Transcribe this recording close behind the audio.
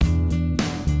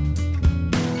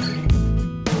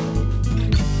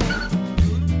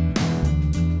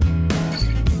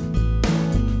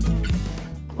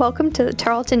Welcome to the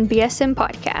Tarleton BSM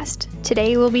podcast.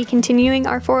 Today we'll be continuing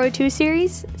our 402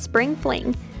 series, Spring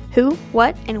Fling, Who,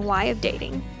 What, and Why of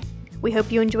Dating. We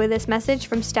hope you enjoy this message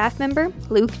from staff member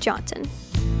Luke Johnson.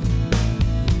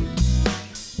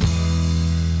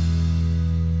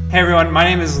 Hey everyone, my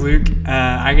name is Luke.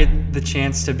 I get the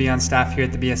chance to be on staff here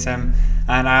at the BSM,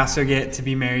 and I also get to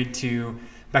be married to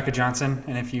Becca Johnson,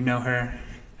 and if you know her,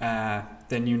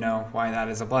 then you know why that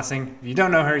is a blessing. If you don't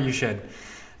know her, you should.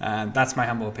 That's my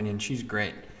humble opinion. She's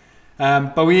great.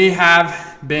 But we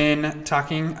have been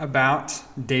talking about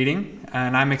dating,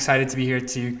 and I'm excited to be here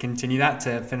to continue that,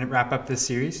 to wrap up this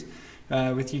series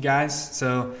with you guys.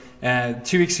 So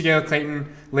 2 weeks ago,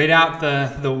 Clayton laid out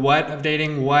the what of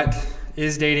dating, what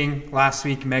is dating. Last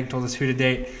week, Meg told us who to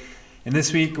date. And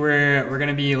this week, we're going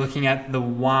to be looking at the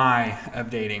why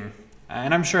of dating.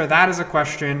 And I'm sure that is a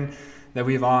question that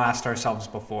we've all asked ourselves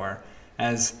before.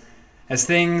 As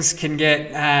things can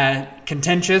get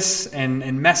contentious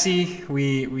and messy,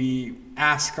 we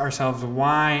ask ourselves,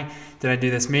 why did I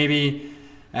do this? Maybe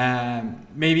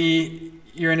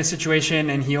you're in a situation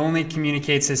and he only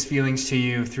communicates his feelings to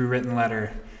you through written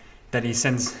letter that he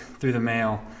sends through the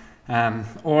mail.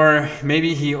 Or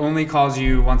maybe he only calls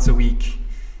you once a week.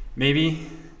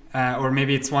 Or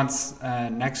maybe it's once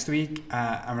next week.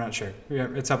 I'm not sure.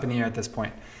 It's up in the air at this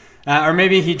point. Or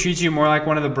maybe he treats you more like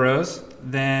one of the bros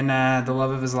than the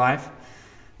love of his life.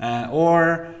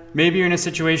 Or maybe you're in a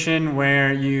situation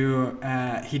where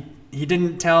he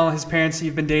didn't tell his parents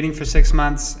you've been dating for 6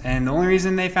 months, and the only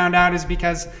reason they found out is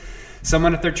because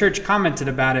someone at their church commented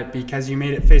about it because you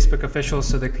made it Facebook official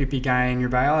so the creepy guy in your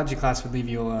biology class would leave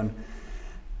you alone.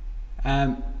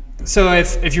 So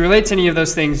if you relate to any of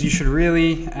those things, you should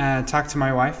really talk to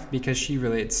my wife, because she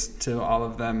relates to all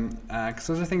of them, because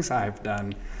those are things I've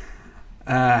done.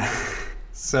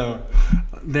 So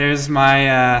there's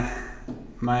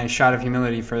my shot of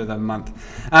humility for the month.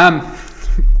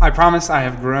 I promise I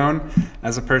have grown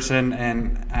as a person,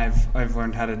 and I've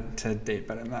learned how to date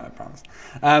better than that, I promise.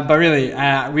 But really,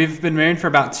 we've been married for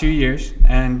about 2 years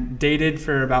and dated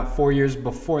for about 4 years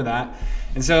before that.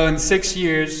 And so in 6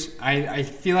 years, I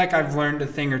feel like I've learned a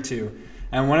thing or two.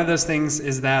 And one of those things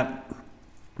is that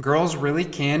girls really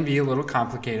can be a little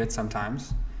complicated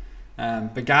sometimes.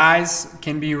 But guys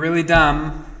can be really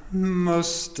dumb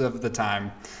most of the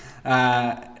time.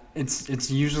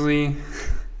 It's usually...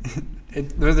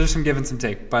 there's some give and some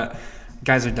take, but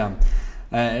guys are dumb.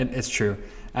 It's true,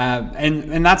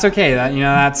 and that's okay.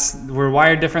 We're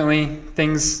wired differently.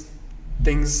 Things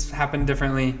happen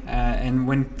differently, and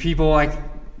when people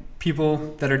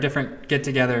that are different get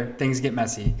together, things get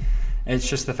messy. It's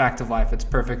just the fact of life. It's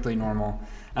perfectly normal.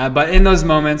 But in those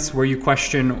moments where you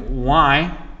question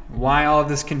why all of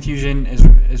this confusion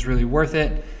is really worth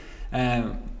it,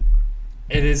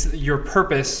 it is your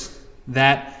purpose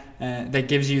that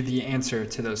gives you the answer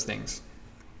to those things.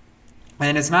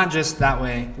 And it's not just that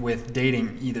way with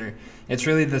dating either. It's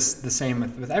really the same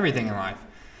with everything in life.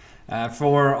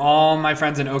 For all my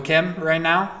friends in OChem right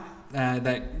now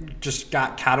that just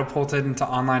got catapulted into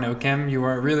online OChem, you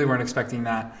really weren't expecting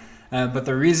that. But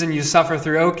the reason you suffer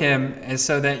through OChem is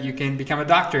so that you can become a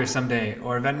doctor someday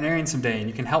or a veterinarian someday, and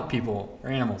you can help people or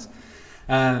animals.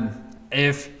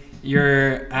 If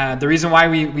you're the reason why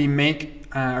we make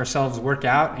ourselves work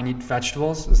out and eat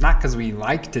vegetables is not because we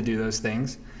like to do those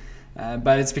things,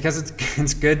 but it's because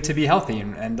it's good to be healthy,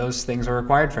 and those things are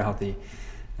required for healthy.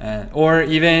 Or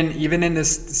even in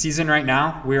this season right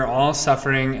now, we're all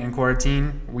suffering in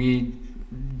quarantine. We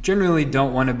generally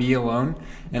don't want to be alone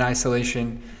in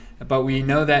isolation, but we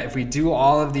know that if we do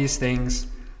all of these things,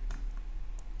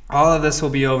 all of this will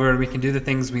be over, and we can do the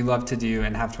things we love to do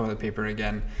and have toilet paper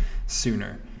again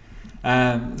sooner.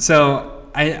 So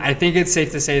I think it's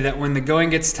safe to say that when the going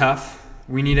gets tough,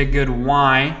 we need a good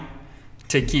why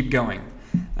to keep going.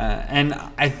 And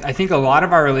I think a lot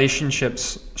of our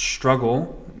relationships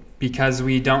struggle because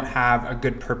we don't have a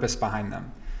good purpose behind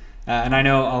them. And I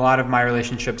know a lot of my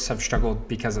relationships have struggled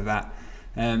because of that.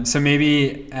 So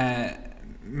maybe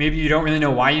you don't really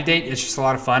know why you date. It's just a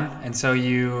lot of fun. And so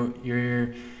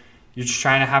you're just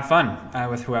trying to have fun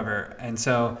with whoever. And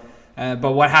so,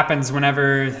 but what happens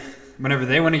whenever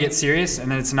they want to get serious,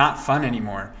 and then it's not fun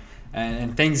anymore,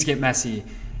 and things get messy,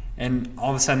 and all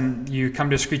of a sudden you come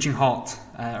to a screeching halt,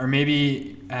 or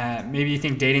maybe you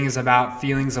think dating is about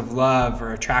feelings of love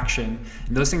or attraction,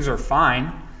 and those things are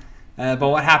fine, but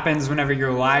what happens whenever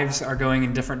your lives are going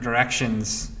in different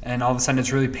directions, and all of a sudden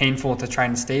it's really painful to try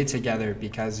and stay together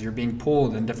because you're being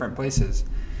pulled in different places,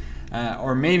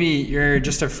 or maybe you're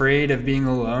just afraid of being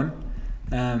alone,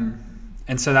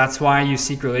 and so that's why you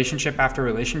seek relationship after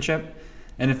relationship.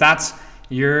 And if that's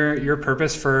your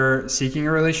purpose for seeking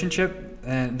a relationship,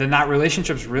 then that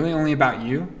relationship's really only about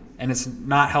you, and it's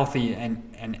not healthy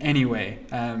in any way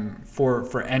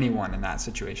for anyone in that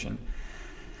situation.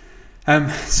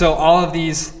 So all of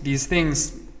these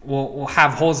things will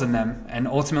have holes in them, and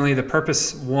ultimately the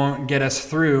purpose won't get us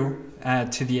through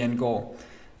to the end goal.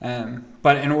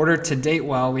 But in order to date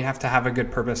well, we have to have a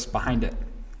good purpose behind it.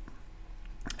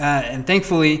 And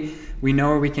thankfully, we know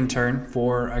where we can turn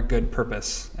for a good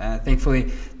purpose.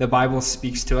 Thankfully, the Bible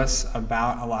speaks to us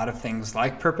about a lot of things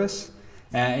like purpose,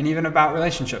 and even about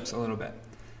relationships a little bit.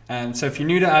 So if you're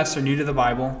new to us or new to the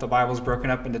Bible is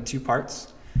broken up into two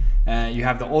parts. You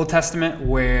have the Old Testament,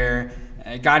 where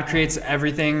God creates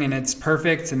everything and it's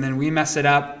perfect, and then we mess it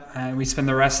up. We spend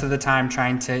the rest of the time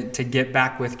trying to get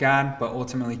back with God, but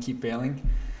ultimately keep failing.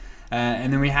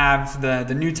 And then we have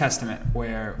the New Testament,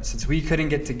 where since we couldn't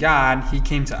get to God, he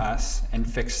came to us and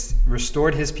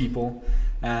restored his people,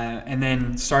 and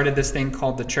then started this thing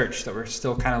called the church that we're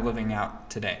still kind of living out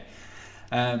today.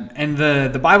 And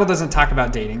the Bible doesn't talk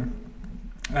about dating,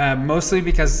 mostly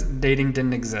because dating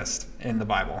didn't exist in the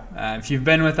Bible. If you've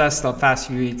been with us the past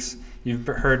few weeks, you've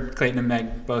heard Clayton and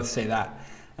Meg both say that.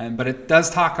 But it does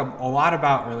talk a lot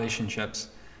about relationships,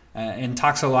 and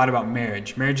talks a lot about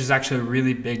marriage. Marriage is actually a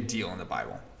really big deal in the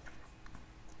Bible.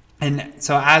 And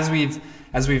so as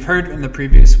we've heard in the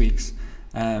previous weeks,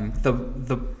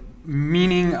 the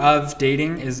meaning of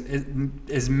dating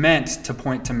is meant to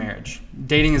point to marriage.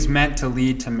 Dating is meant to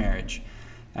lead to marriage.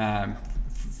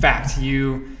 Fact,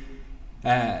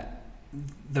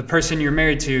 the person you're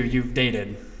married to, you've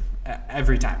dated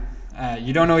every time.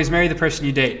 You don't always marry the person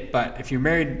you date, but if you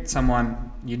married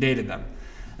someone, you dated them.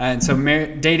 And so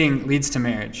dating leads to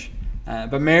marriage.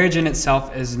 But marriage in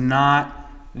itself is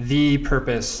not the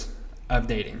purpose of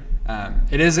dating.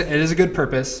 It is a good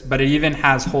purpose, but it even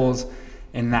has holes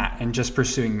in that, in just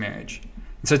pursuing marriage.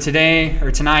 And so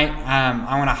tonight,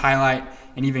 I want to highlight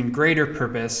an even greater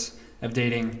purpose of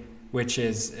dating, which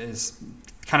is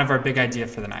kind of our big idea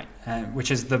for the night, which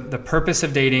is the purpose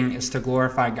of dating is to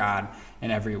glorify God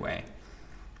in every way.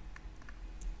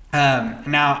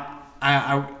 Now,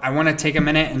 I want to take a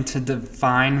minute and to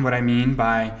define what I mean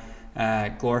by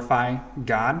glorify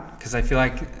God, because I feel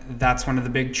like that's one of the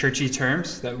big churchy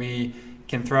terms that we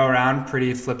can throw around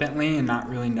pretty flippantly and not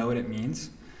really know what it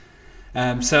means.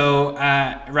 So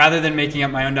rather than making up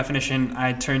my own definition,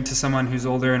 I turned to someone who's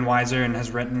older and wiser and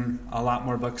has written a lot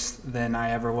more books than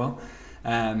I ever will,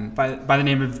 by the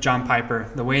name of John Piper.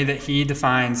 The way that he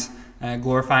defines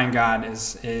glorifying God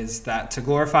is that to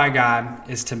glorify God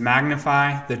is to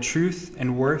magnify the truth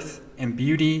and worth and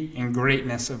beauty and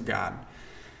greatness of God.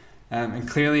 And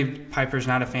clearly Piper's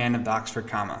not a fan of the Oxford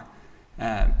comma,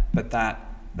 but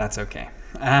that's okay.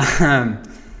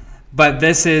 But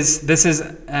this is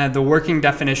the working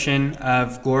definition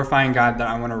of glorifying God that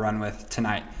I want to run with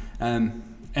tonight.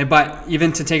 But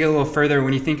even to take it a little further,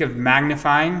 when you think of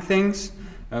magnifying things,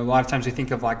 a lot of times we think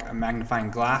of like a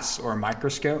magnifying glass or a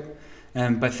microscope.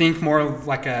 But think more of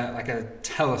like a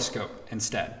telescope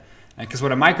instead. Because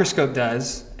what a microscope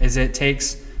does is it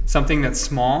takes something that's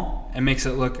small and makes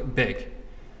it look big.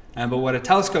 But what a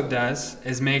telescope does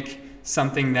is make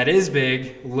something that is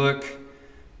big look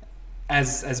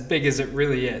as big as it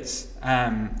really is.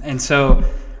 And so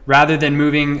rather than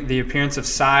moving the appearance of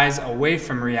size away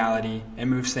from reality, it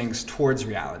moves things towards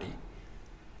reality.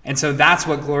 And so that's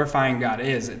what glorifying God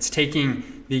is. It's taking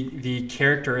the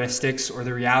characteristics or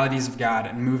the realities of God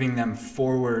and moving them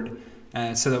forward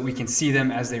so that we can see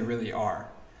them as they really are.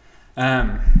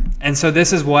 And so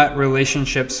this is what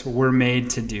relationships were made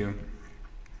to do.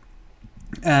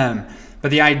 But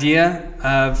the idea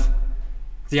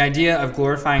of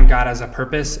glorifying God as a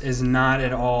purpose is not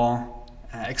at all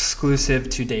exclusive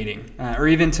to dating or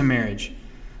even to marriage.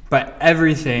 But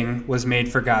everything was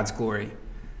made for God's glory.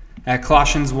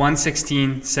 Colossians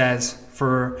 1:16 says,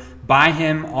 "For by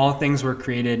him all things were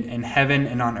created in heaven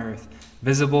and on earth,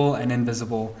 visible and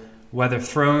invisible, whether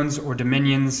thrones or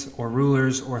dominions or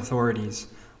rulers or authorities.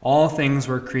 All things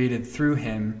were created through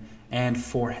him and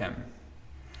for him."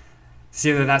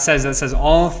 See what that says? That says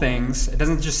all things. It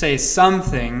doesn't just say some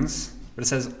things, but it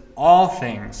says all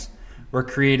things were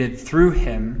created through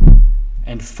him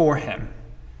and for him.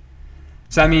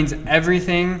 So that means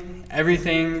everything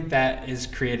that is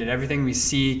created, everything we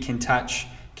see, can touch,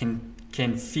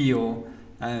 can feel,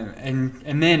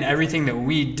 and then everything that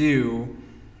we do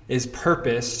is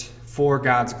purposed for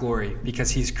God's glory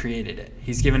because he's created it.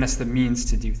 He's given us the means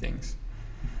to do things.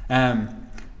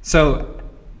 So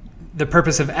the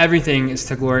purpose of everything is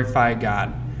to glorify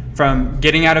God. From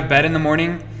getting out of bed in the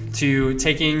morning to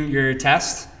taking your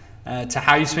test, to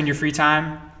how you spend your free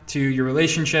time, to your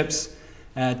relationships,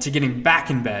 to getting back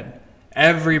in bed.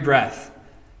 Every breath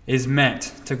is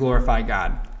meant to glorify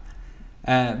God.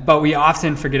 But we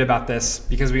often forget about this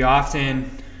because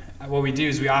what we do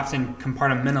is we often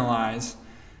compartmentalize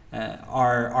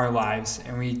our lives,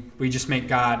 and we just make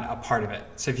God a part of it.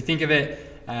 So if you think of it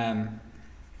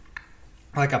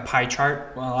like a pie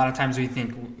chart, well, a lot of times we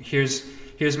think, here's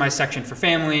my section for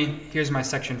family, here's my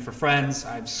section for friends,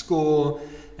 I have school,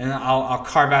 and I'll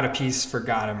carve out a piece for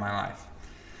God in my life.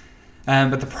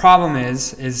 But the problem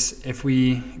is if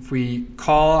we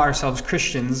call ourselves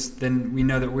Christians, then we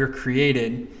know that we're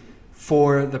created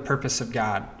for the purpose of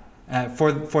God,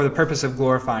 for the purpose of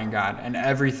glorifying God, and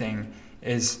everything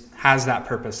has that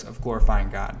purpose of glorifying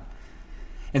God.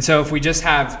 And so if we just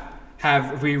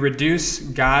if we reduce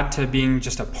God to being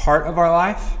just a part of our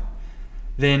life,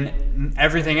 then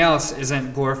everything else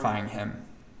isn't glorifying Him.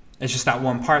 It's just that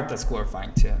one part that's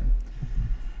glorifying to Him.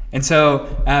 And so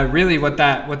really what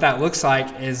that looks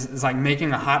like is like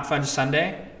making a hot fudge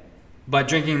sundae, but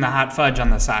drinking the hot fudge on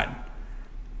the side.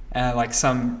 Like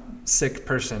some sick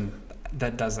person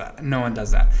that does that. No one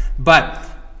does that. But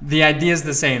the idea is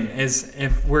the same, is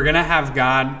if we're going to have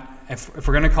God, if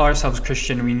we're going to call ourselves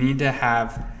Christian, we need to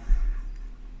have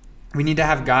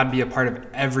God be a part of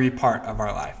every part of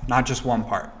our life, not just one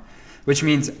part, which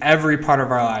means every part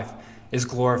of our life is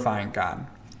glorifying God.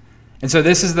 And so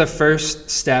this is the first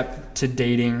step to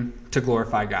dating to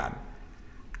glorify God.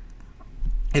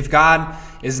 If God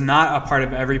is not a part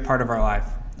of every part of our life,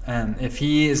 if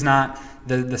He is not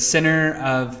the center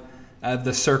of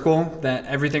the circle that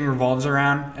everything revolves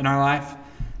around in our life,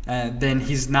 then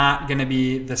He's not going to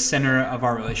be the center of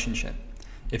our relationship.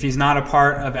 If He's not a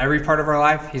part of every part of our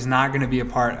life, He's not going to be a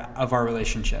part of our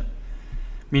relationship.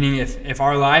 Meaning if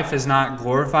our life is not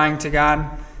glorifying to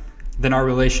God, then our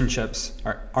relationships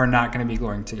are not going to be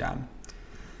glorifying to God.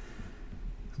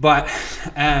 But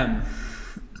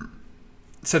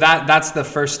so that's the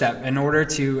first step. In order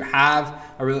to have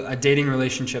a dating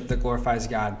relationship that glorifies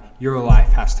God, your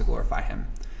life has to glorify Him.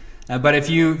 But if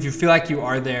you feel like you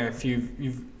are there, if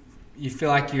you feel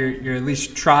like you're at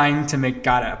least trying to make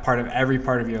God a part of every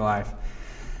part of your life,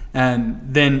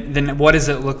 then what does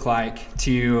it look like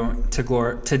to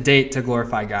date to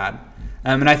glorify God?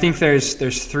 And I think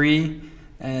there's three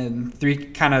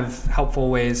kind of helpful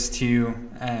ways to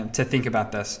think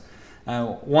about this.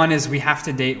 One is we have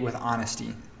to date with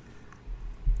honesty,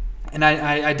 and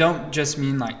I don't just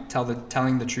mean like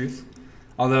telling the truth,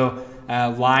 although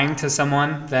lying to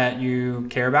someone that you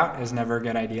care about is never a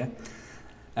good idea.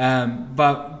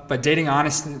 But dating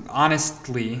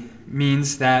honestly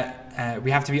means that we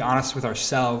have to be honest with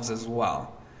ourselves as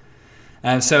well.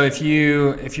 So if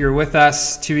you're with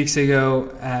us 2 weeks ago,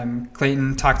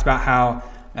 Clayton talked about how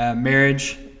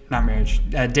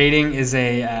dating is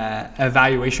a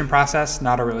evaluation process,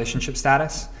 not a relationship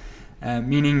status.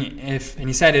 Meaning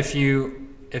he said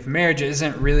if marriage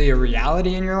isn't really a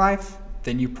reality in your life,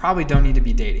 then you probably don't need to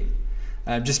be dating,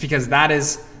 just because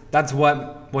that's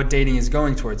what dating is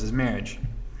going towards, is marriage.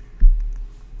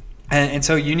 And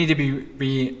so you need to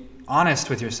be honest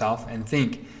with yourself and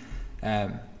think,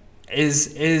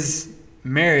 is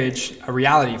marriage a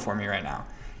reality for me right now?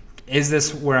 Is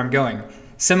this where I'm going?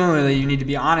 Similarly, you need to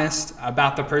be honest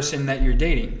about the person that you're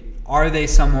dating. Are they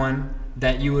someone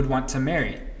that you would want to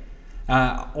marry?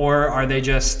 Or are they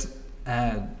just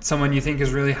someone you think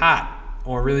is really hot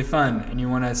or really fun and you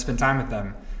want to spend time with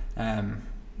them?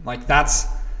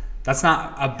 That's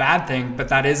not a bad thing, but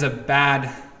that is a bad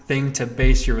thing to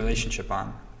base your relationship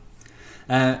on.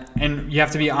 And you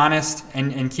have to be honest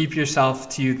and keep yourself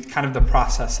to kind of the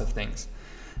process of things.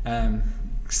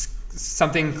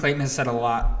 Something Clayton has said a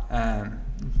lot,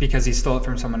 because he stole it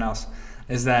from someone else,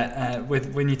 is that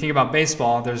when you think about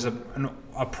baseball, there's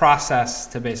a process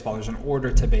to baseball. There's an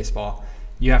order to baseball.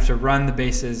 You have to run the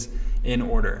bases in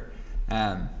order.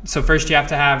 So first you have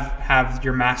to have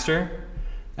your master,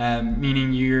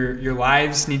 meaning your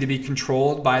lives need to be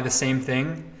controlled by the same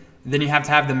thing. Then you have to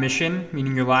have the mission,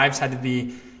 meaning your lives had to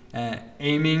be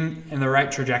aiming in the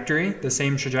right trajectory, the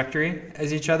same trajectory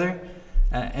as each other.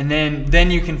 And then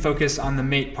you can focus on the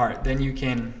mate part. Then you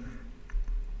can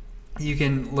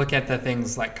look at the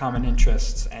things like common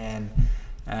interests and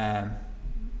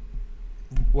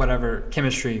whatever,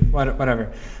 chemistry,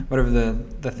 whatever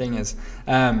the thing is.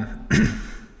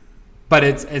 But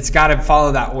it's got to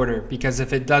follow that order, because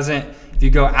if you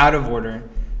go out of order,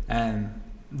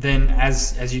 then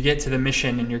as you get to the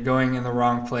mission and you're going in the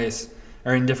wrong place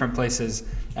or in different places,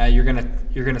 you're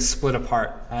gonna split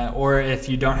apart. Or if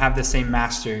you don't have the same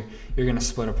master, you're gonna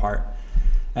split apart.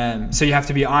 So you have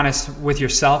to be honest with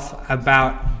yourself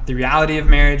about the reality of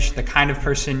marriage, the kind of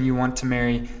person you want to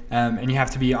marry, and you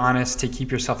have to be honest to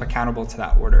keep yourself accountable to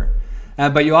that order.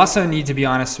 But you also need to be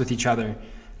honest with each other,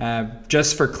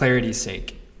 just for clarity's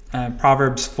sake.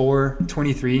 Proverbs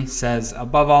 4:23 says,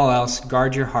 "Above all else,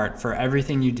 guard your heart, for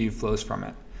everything you do flows from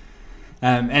it."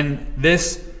 And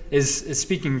this is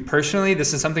speaking personally,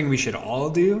 this is something we should all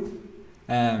do.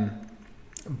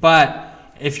 But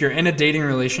if you're in a dating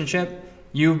relationship,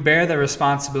 you bear the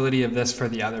responsibility of this for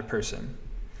the other person.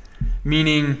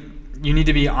 Meaning, you need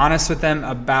to be honest with them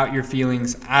about your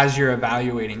feelings as you're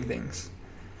evaluating things.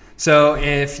 So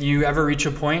if you ever reach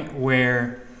a point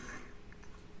where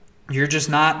you're just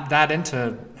not that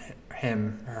into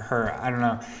him or her, I don't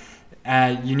know,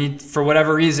 you need, for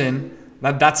whatever reason,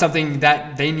 that's something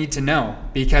that they need to know,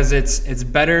 because it's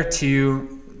better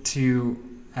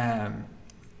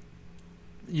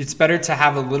it's better to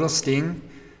have a little sting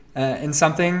in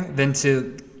something than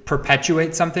to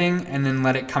perpetuate something and then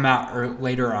let it come out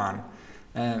later on,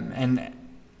 and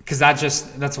because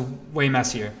that's way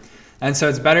messier. And so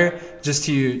it's better just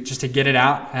to get it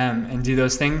out and do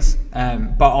those things,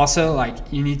 but also like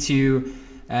you need to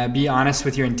be honest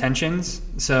with your intentions.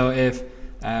 So if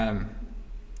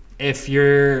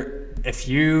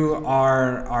you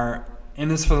are in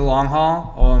this for the long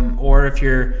haul, or if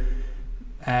you're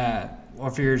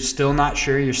still not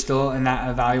sure, you're still in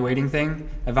that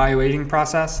evaluating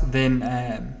process,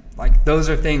 then like those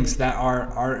are things that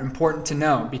are important to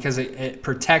know, because it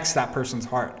protects that person's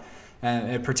heart.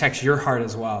 It protects your heart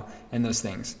as well in those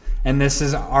things. And this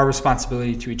is our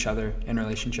responsibility to each other in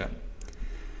relationship.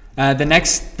 The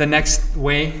next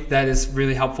way that is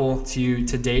really helpful to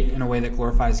date in a way that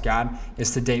glorifies God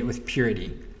is to date with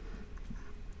purity.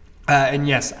 And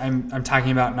yes, I'm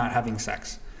talking about not having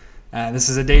sex. This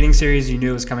is a dating series. You knew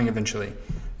it was coming eventually.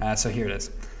 So here it is.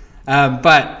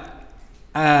 But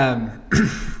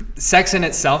sex in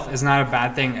itself is not a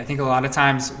bad thing. I think a lot of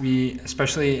times we,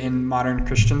 especially in modern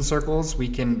Christian circles, we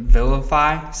can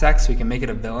vilify sex. We can make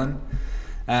it a villain.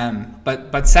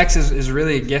 But sex is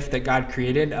really a gift that God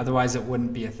created. Otherwise, it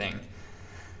wouldn't be a thing.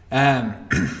 The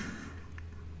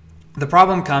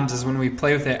problem comes is when we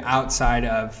play with it outside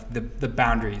of the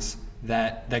boundaries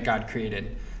that God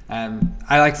created.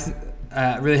 I like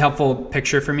a really helpful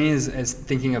picture for me is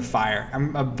thinking of fire.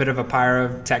 I'm a bit of a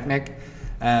pyrotechnic.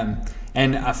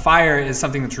 And a fire is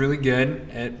something that's really good.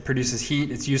 It produces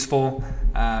heat. It's useful.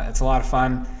 It's a lot of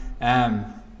fun.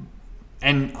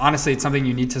 And honestly, it's something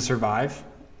you need to survive.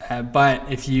 But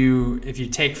if you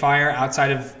take fire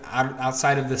outside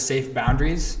of the safe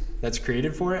boundaries that's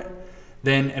created for it,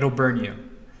 then it'll burn you.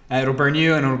 It'll burn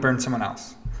you, and it'll burn someone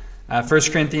else.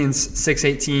 1 Corinthians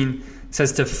 6:18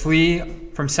 says to flee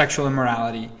from sexual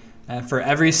immorality. For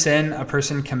every sin a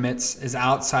person commits is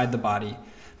outside the body,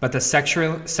 but the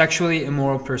sexually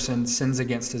immoral person sins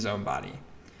against his own body.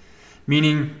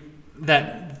 Meaning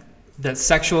that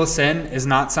sexual sin is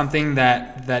not something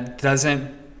that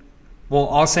doesn't, well,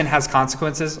 all sin has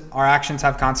consequences. Our actions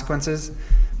have consequences,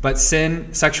 but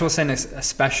sexual sin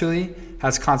especially,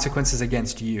 has consequences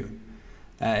against you.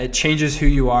 It changes who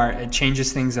you are. It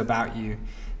changes things about you,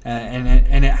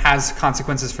 and it has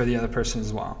consequences for the other person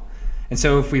as well. And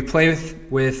so if we play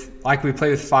with like we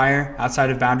play with fire outside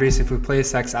of boundaries, if we play with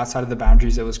sex outside of the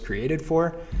boundaries it was created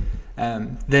for,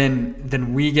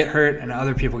 then we get hurt and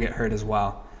other people get hurt as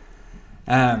well.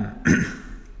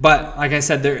 But like I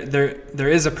said, there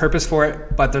is a purpose for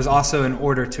it, but there's also an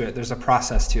order to it. There's a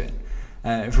process to it.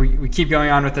 If we keep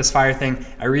going on with this fire thing,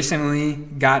 I recently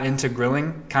got into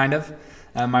grilling, kind of.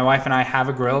 My wife and I have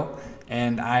a grill,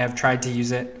 and I have tried to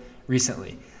use it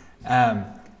recently.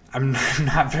 I'm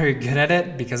not very good at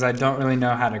it because I don't really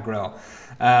know how to grill.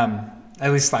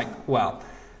 At least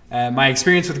my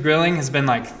experience with grilling has been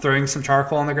like throwing some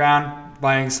charcoal on the ground,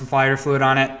 lighting some lighter fluid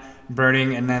on it,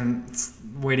 burning, and then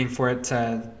waiting for it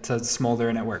to smolder,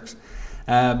 and it works.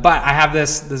 But I have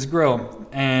this grill,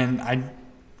 and I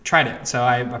tried it. So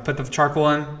I put the charcoal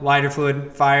in, lighter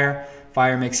fluid, fire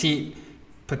makes heat,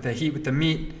 put the heat with the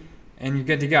meat, and you're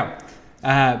good to go.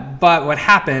 But what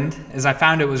happened is I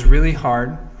found it was really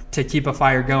hard to keep a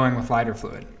fire going with lighter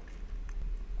fluid.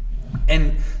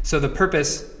 And so the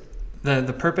purpose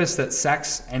that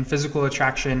sex and physical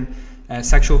attraction,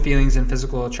 sexual feelings and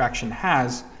physical attraction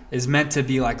has, is meant to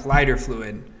be like lighter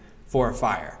fluid for a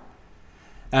fire.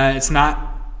 It's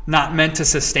not meant to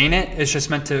sustain it. It's just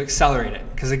meant to accelerate it.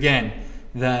 Because again,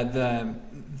 the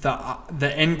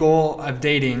end goal of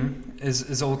dating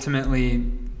is ultimately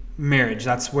marriage.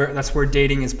 That's where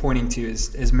dating is pointing to,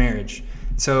 is marriage.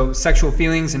 So sexual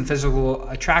feelings and physical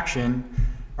attraction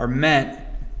are meant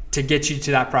to get you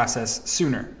to that process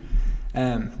sooner.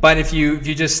 But if you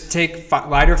just take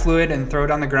lighter fluid and throw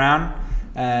it on the ground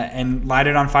and light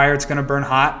it on fire, it's going to burn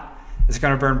hot. It's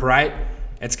going to burn bright.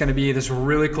 It's going to be this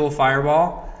really cool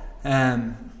fireball.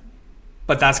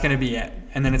 But that's going to be it.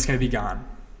 And then it's going to be gone.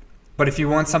 But if you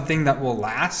want something that will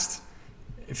last,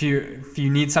 if you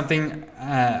need something,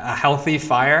 a healthy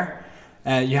fire,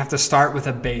 you have to start with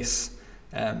a base.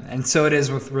 And so it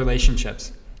is with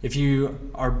relationships. If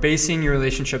you are basing your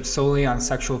relationship solely on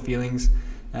sexual feelings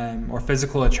or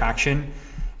physical attraction,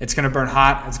 it's going to burn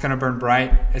hot, it's going to burn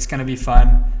bright, it's going to be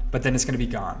fun, but then it's going to be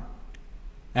gone.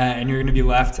 And you're going to be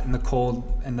left in the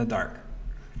cold and the dark.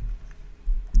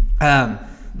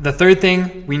 The third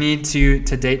thing we need to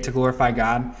date to glorify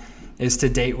God is to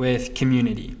date with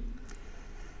community.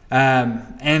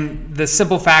 And the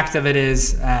simple fact of it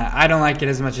is, I don't like it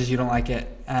as much as you don't like it,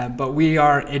 but we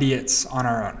are idiots on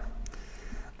our own.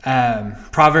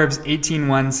 Proverbs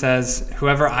 18:1 says,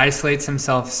 "Whoever isolates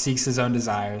himself seeks his own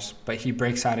desires, but he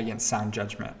breaks out against sound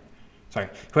judgment."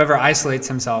 Whoever isolates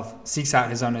himself seeks out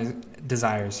his own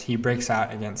desires, he breaks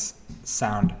out against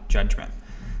sound judgment.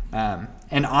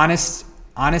 And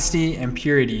honesty and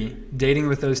purity, dating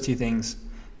with those two things,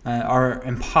 are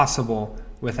impossible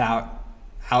without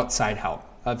outside help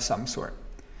of some sort.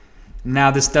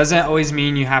 Now, this doesn't always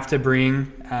mean you have to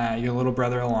bring your little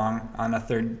brother along on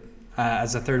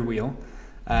as a third wheel.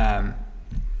 But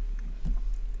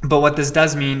what this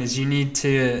does mean is you need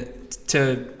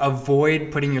to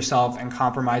avoid putting yourself in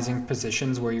compromising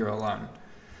positions where you're alone.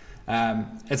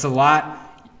 It's a lot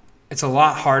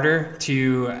harder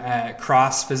to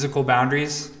cross physical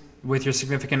boundaries with your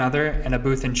significant other in a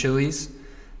booth in Chili's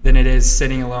than it is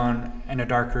sitting alone in a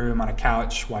dark room on a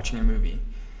couch watching a movie.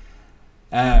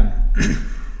 And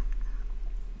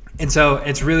so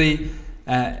it's really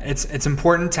it's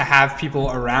important to have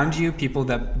people around you, people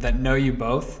that know you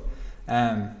both.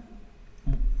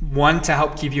 One, to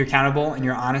help keep you accountable in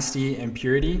your honesty and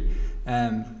purity,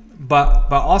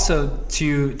 but also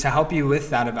to help you with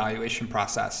that evaluation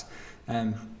process.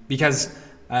 Because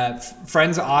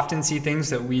friends often see things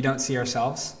that we don't see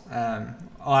ourselves.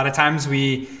 A lot of times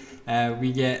we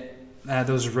get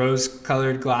those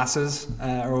rose-colored glasses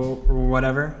or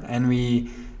whatever, and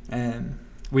we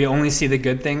only see the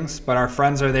good things, but our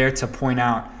friends are there to point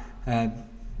out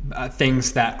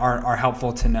things that are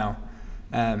helpful to know.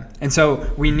 And so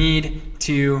we need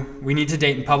to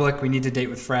date in public. We need to date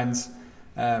with friends,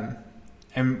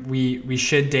 and we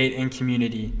should date in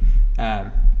community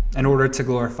in order to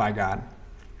glorify God.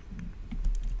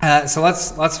 So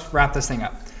let's wrap this thing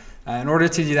up. In order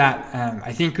to do that,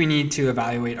 I think we need to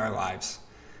evaluate our lives.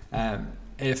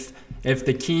 If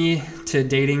the key to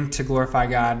dating to glorify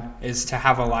God is to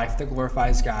have a life that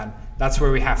glorifies God, that's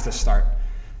where we have to start.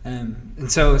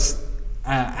 And so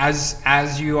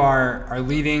as you are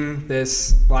leaving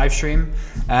this live stream,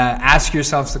 ask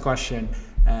yourselves the question,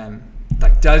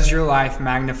 does your life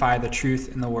magnify the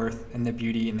truth and the worth and the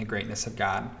beauty and the greatness of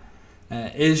God?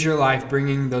 Is your life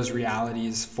bringing those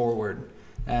realities forward?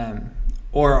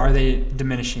 Or are they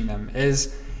diminishing them?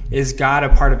 Is God a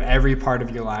part of every part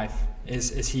of your life?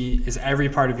 Is every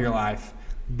part of your life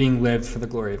being lived for the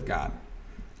glory of God?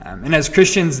 And as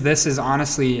Christians, this is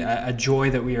honestly a joy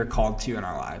that we are called to in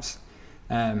our lives,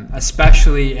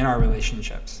 especially in our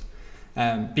relationships.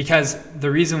 Because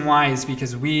the reason why is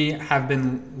because we have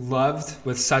been loved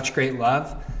with such great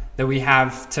love that we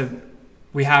have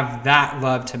that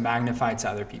love to magnify to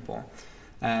other people.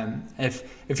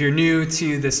 If you're new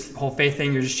to this whole faith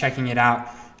thing, you're just checking it out.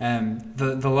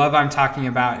 The love I'm talking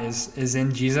about is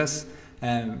in Jesus.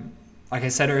 Like I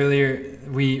said earlier,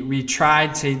 we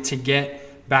tried to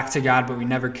get back to God, but we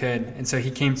never could. And so he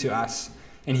came to us,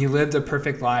 and he lived a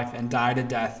perfect life and died a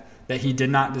death that he did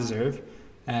not deserve,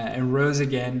 and rose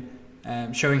again,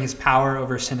 showing his power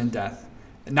over sin and death.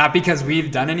 Not because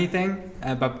we've done anything,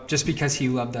 but just because he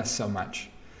loved us so much.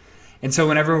 And so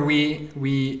whenever we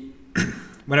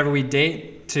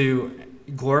date to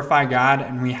glorify God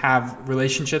and we have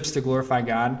relationships to glorify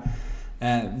God,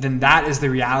 then that is the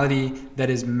reality that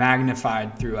is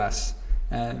magnified through us.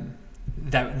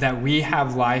 That we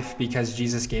have life because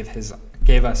Jesus gave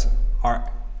us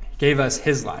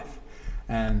his life.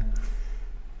 And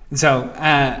so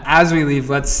as we leave,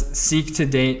 let's seek to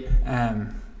date.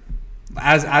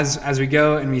 As we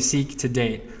go and we seek to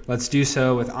date, let's do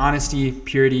so with honesty,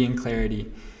 purity, and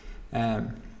clarity,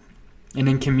 and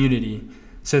in community,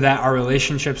 so that our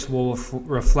relationships will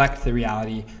reflect the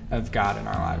reality of God in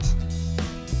our lives.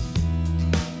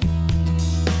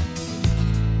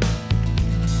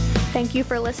 Thank you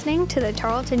for listening to the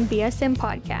Tarleton BSM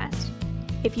podcast.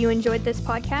 If you enjoyed this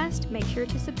podcast, make sure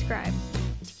to subscribe.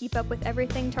 To keep up with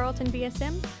everything Tarleton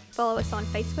BSM, follow us on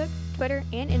Facebook, Twitter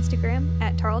and Instagram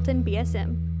at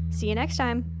TarletonBSM. See you next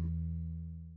time.